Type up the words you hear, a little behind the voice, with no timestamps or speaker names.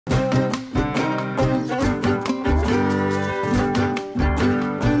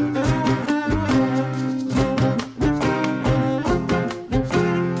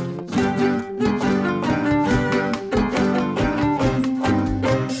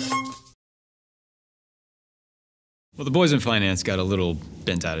Well, the boys in finance got a little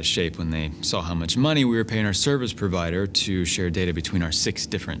bent out of shape when they saw how much money we were paying our service provider to share data between our 6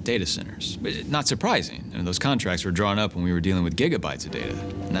 different data centers. But not surprising. I mean, those contracts were drawn up when we were dealing with gigabytes of data.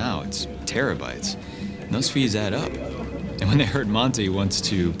 Now it's terabytes. And those fees add up. And when they heard Monty wants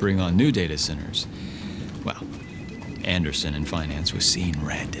to bring on new data centers, well, Anderson in finance was seeing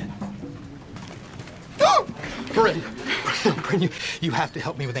red. Bryn, you have to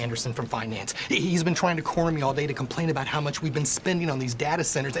help me with Anderson from finance. He's been trying to corner me all day to complain about how much we've been spending on these data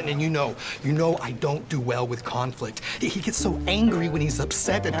centers, and you know I don't do well with conflict. He gets so angry when he's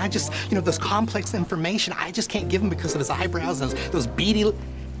upset, and I just, those complex information, I just can't give him because of his eyebrows and those beady...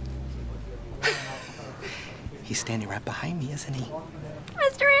 He's standing right behind me, isn't he?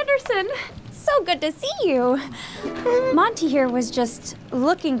 Mr. Anderson, so good to see you. Monty here was just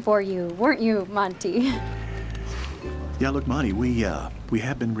looking for you, weren't you, Monty? Yeah, look, Monty, we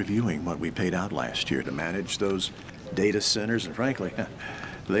have been reviewing what we paid out last year to manage those data centers, and frankly,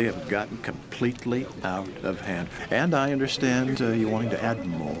 they have gotten completely out of hand. And I understand you wanting to add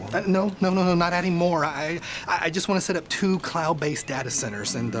more. No, not adding more. I just want to set up 2 cloud-based data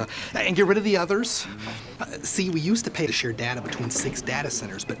centers and get rid of the others. See, we used to pay to share data between 6 data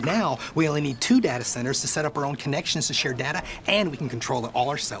centers, but now we only need 2 data centers to set up our own connections to share data, and we can control it all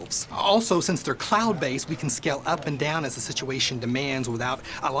ourselves. Also, since they're cloud-based, we can scale up and down as the situation demands without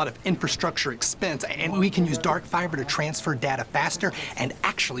a lot of infrastructure expense, and we can use dark fiber to transfer data faster and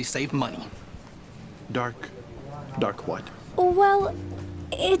actually save money. Dark what? Well,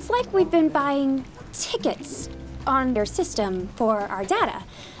 it's like we've been buying tickets on their system for our data,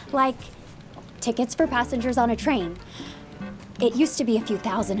 like tickets for passengers on a train. It used to be a few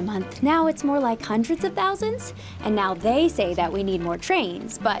thousand a month. Now it's more like hundreds of thousands, and now they say that we need more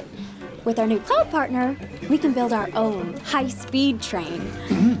trains, but with our new cloud partner, we can build our own high-speed train.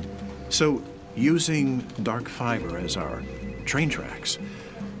 Mm-hmm. So, using dark fiber as our train tracks,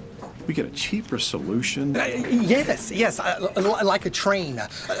 we get a cheaper solution? Yes, like a train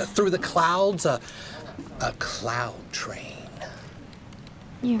through the clouds, a cloud train.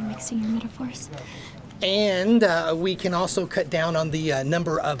 You're mixing your metaphors. And we can also cut down on the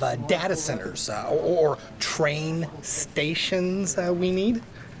number of data centers or train stations we need.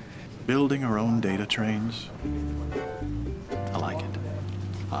 Building our own data trains? I like it.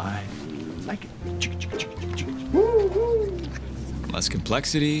 I like it. Less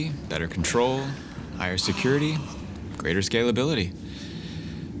complexity, better control, higher security, greater scalability.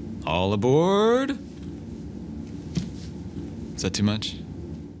 All aboard? Is that too much?